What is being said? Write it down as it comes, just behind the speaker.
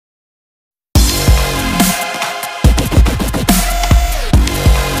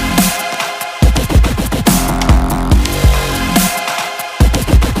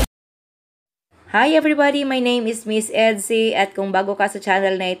Hi everybody! My name is Miss Edsy at kung bago ka sa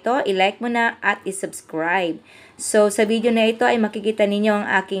channel na ito, i-like mo na at i-subscribe. So sa video na ito ay makikita ninyo ang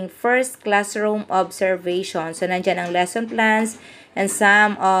aking first classroom observation. So nandyan ang lesson plans and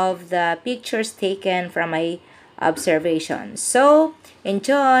some of the pictures taken from my observation. So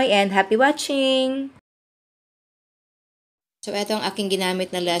enjoy and happy watching! So ito ang aking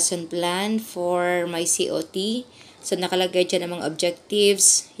ginamit na lesson plan for my COT. So, nakalagay dyan ang mga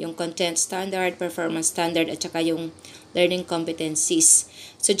objectives, yung content standard, performance standard, at saka yung learning competencies.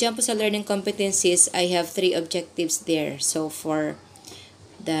 So, dyan po sa learning competencies, I have 3 objectives there. So, for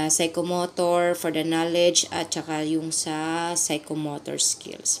the psychomotor, for the knowledge, at saka yung sa psychomotor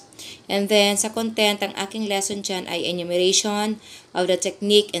skills. And then, sa content, ang aking lesson dyan ay enumeration of the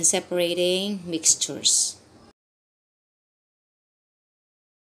technique in separating mixtures.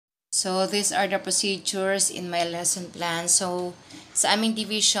 So, these are the procedures in my lesson plan. So, sa aming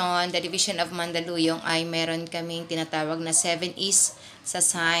division, the division of Mandaluyong ay meron kaming tinatawag na 7 E's sa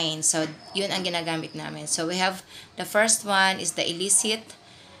sign. So, yun ang ginagamit namin. So, we have, the first one is the illicit.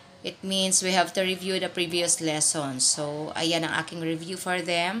 It means we have to review the previous lessons. So, ayan ang aking review for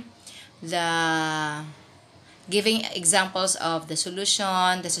them. The giving examples of the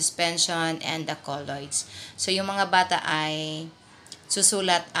solution, the suspension, and the colloids. So, yung mga bata ay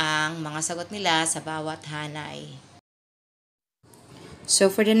susulat ang mga sagot nila sa bawat hanay. So,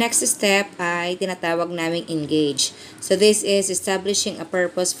 for the next step ay tinatawag naming engage. So, this is establishing a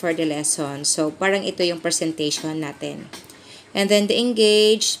purpose for the lesson. So, parang ito yung presentation natin. And then, the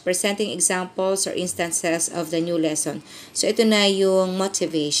engage, presenting examples or instances of the new lesson. So, ito na yung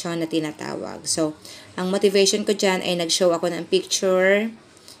motivation na tinatawag. So, ang motivation ko dyan ay nag-show ako ng picture.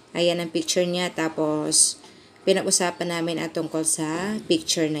 Ayan ang picture niya. Tapos, pinag-usapan namin at tungkol sa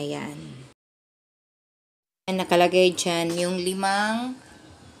picture na yan. Nakalagay dyan yung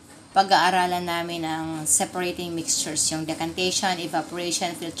 5 pag-aaralan namin ng separating mixtures. Yung decantation,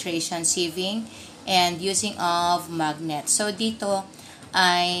 evaporation, filtration, sieving, and using of magnet. So, dito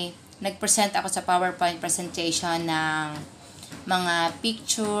ay nag-present ako sa PowerPoint presentation ng mga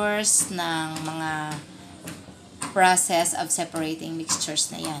pictures ng mga process of separating mixtures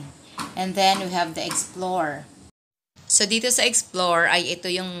na yan. And then, we have the explore. So, dito sa explore ay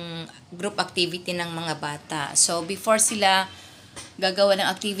ito yung group activity ng mga bata. So, before sila gagawa ng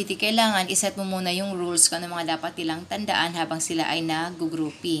activity, kailangan iset mo muna yung rules kung ano mga dapat nilang tandaan habang sila ay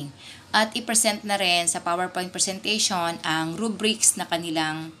nag-grouping. At i-present na rin sa PowerPoint presentation ang rubrics na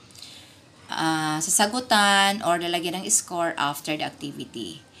kanilang sasagutan or lalagyan ng score after the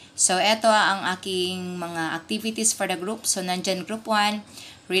activity. So, ito ang aking mga activities for the group. So, nandyan group 1,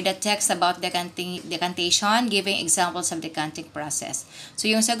 read a text about decantation, giving examples of decanting process.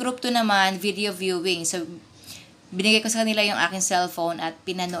 So, yung sa group 2 naman, video viewing. So, binigay ko sa kanila yung aking cellphone at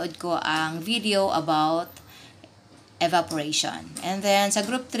pinanood ko ang video about evaporation. And then, sa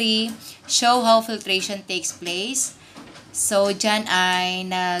group 3, show how filtration takes place. So, dyan ay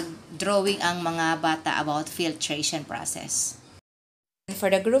nag-drawing ang mga bata about filtration process.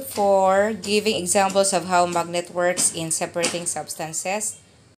 For the group 4, giving examples of how magnet works in separating substances.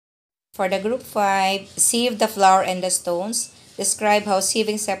 For the group 5, sieve the flour and the stones. Describe how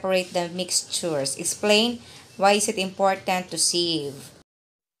sieving separate the mixtures. Explain why is it important to sieve.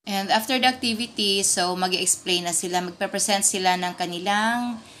 And after the activity, so mag-explain na sila, magpe-present sila ng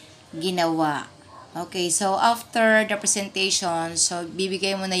kanilang ginawa. Okay, so after the presentation, so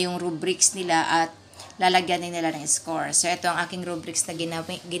bibigay mo na yung rubrics nila at lalagyan nila ng score. So ito ang aking rubrics na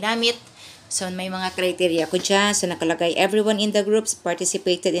ginamit. So, may mga criteria ko dyan. So, nakalagay, everyone in the groups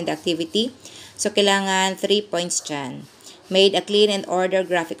participated in the activity. So, kailangan 3 points dyan. Made a clean and order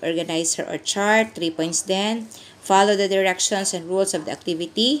graphic organizer or chart, 3 points then. Follow the directions and rules of the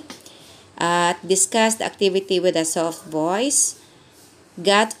activity. Discuss the activity with a soft voice.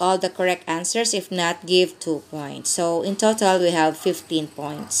 Got all the correct answers. If not, give 2 points. So, in total, we have 15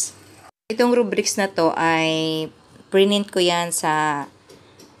 points. Itong rubrics na to ay print ko yan sa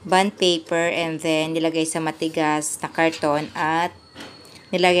bond paper and then nilagay sa matigas na karton at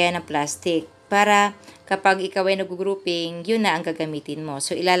nilagay ng plastic para kapag ikaw ay nag-grouping, yun na ang gagamitin mo.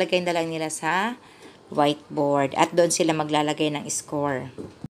 So, ilalagay na lang nila sa whiteboard at doon sila maglalagay ng score.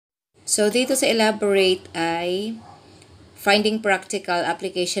 So, dito sa elaborate ay finding practical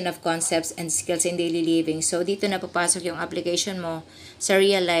application of concepts and skills in daily living. So, dito na papasok yung application mo sa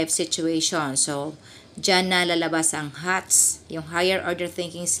real life situation. So, dyan na lalabas ang HOTS, yung higher order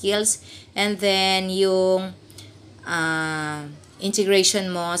thinking skills, and then yung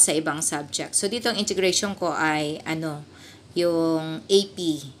integration mo sa ibang subject. So, dito ang integration ko ay yung AP,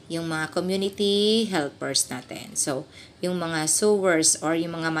 yung mga community helpers natin. So, yung mga sewers or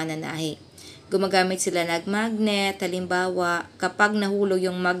yung mga mananahi. gumagamit sila ng magnet. Halimbawa, kapag nahulog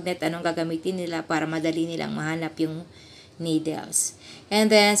yung magnet, anong gagamitin nila para madali nilang mahanap yung needles. And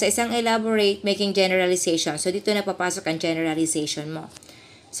then, sa isang elaborate, making generalization. So, dito na papasok ang generalization mo.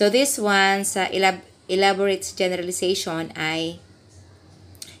 So, this one, sa elaborate generalization ay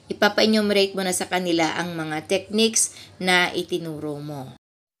ipapa-enumerate mo na sa kanila ang mga techniques na itinuro mo.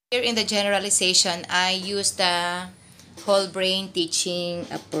 Here in the generalization, I use the whole brain teaching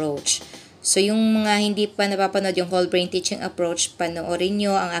approach. So, yung mga hindi pa napapanood yung whole brain teaching approach, panoorin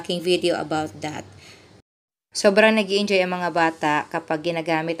nyo ang aking video about that. Sobrang nag-i-enjoy ang mga bata kapag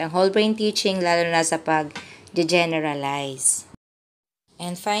ginagamit ang whole brain teaching, lalo na sa pag-generalize.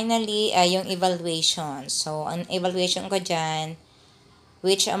 And finally, yung evaluation. So, ang evaluation ko dyan,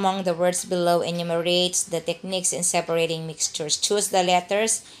 which among the words below enumerates the techniques in separating mixtures? Choose the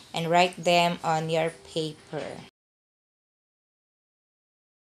letters and write them on your paper.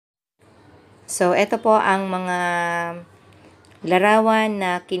 So, ito po ang mga larawan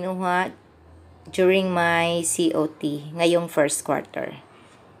na kinuha during my COT ngayong first quarter.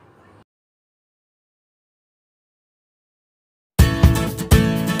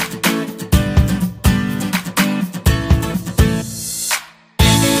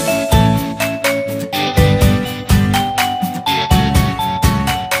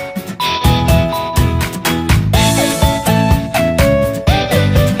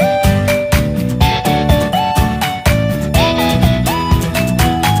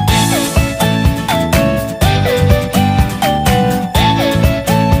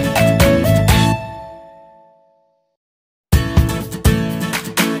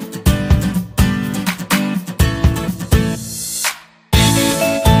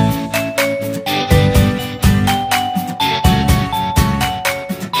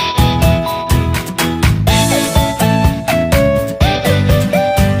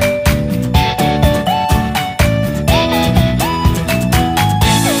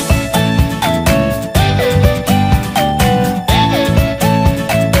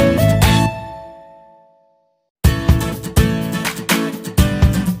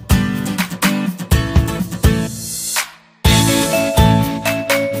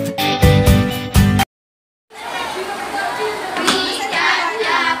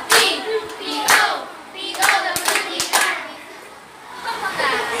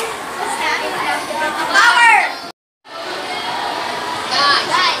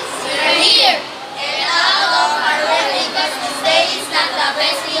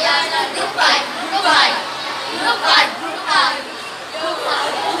 Look like